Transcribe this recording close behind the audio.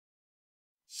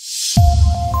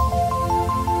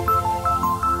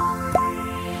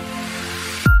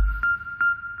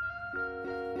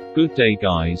Good day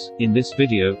guys, in this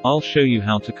video, I'll show you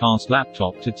how to cast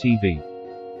laptop to TV.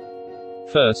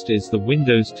 First is the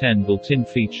Windows 10 built-in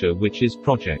feature, which is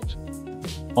Project.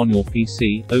 On your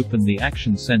PC, open the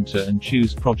Action Center and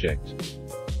choose Project.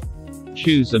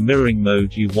 Choose a mirroring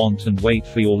mode you want and wait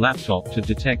for your laptop to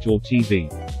detect your TV.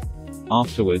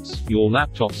 Afterwards, your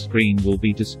laptop screen will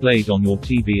be displayed on your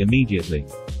TV immediately.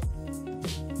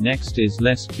 Next is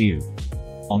Let's View.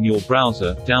 On your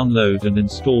browser, download and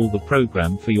install the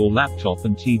program for your laptop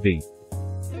and TV.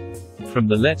 From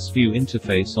the Let's View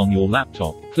interface on your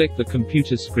laptop, click the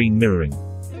computer screen mirroring.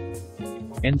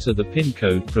 Enter the PIN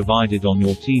code provided on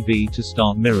your TV to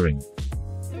start mirroring.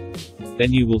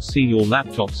 Then you will see your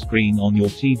laptop screen on your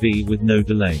TV with no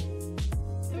delay.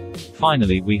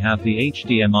 Finally, we have the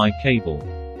HDMI cable.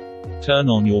 Turn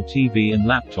on your TV and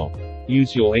laptop.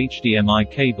 Use your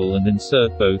HDMI cable and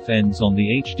insert both ends on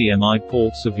the HDMI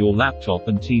ports of your laptop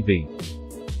and TV.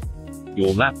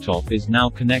 Your laptop is now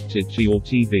connected to your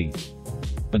TV.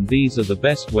 And these are the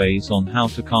best ways on how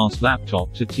to cast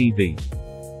laptop to TV.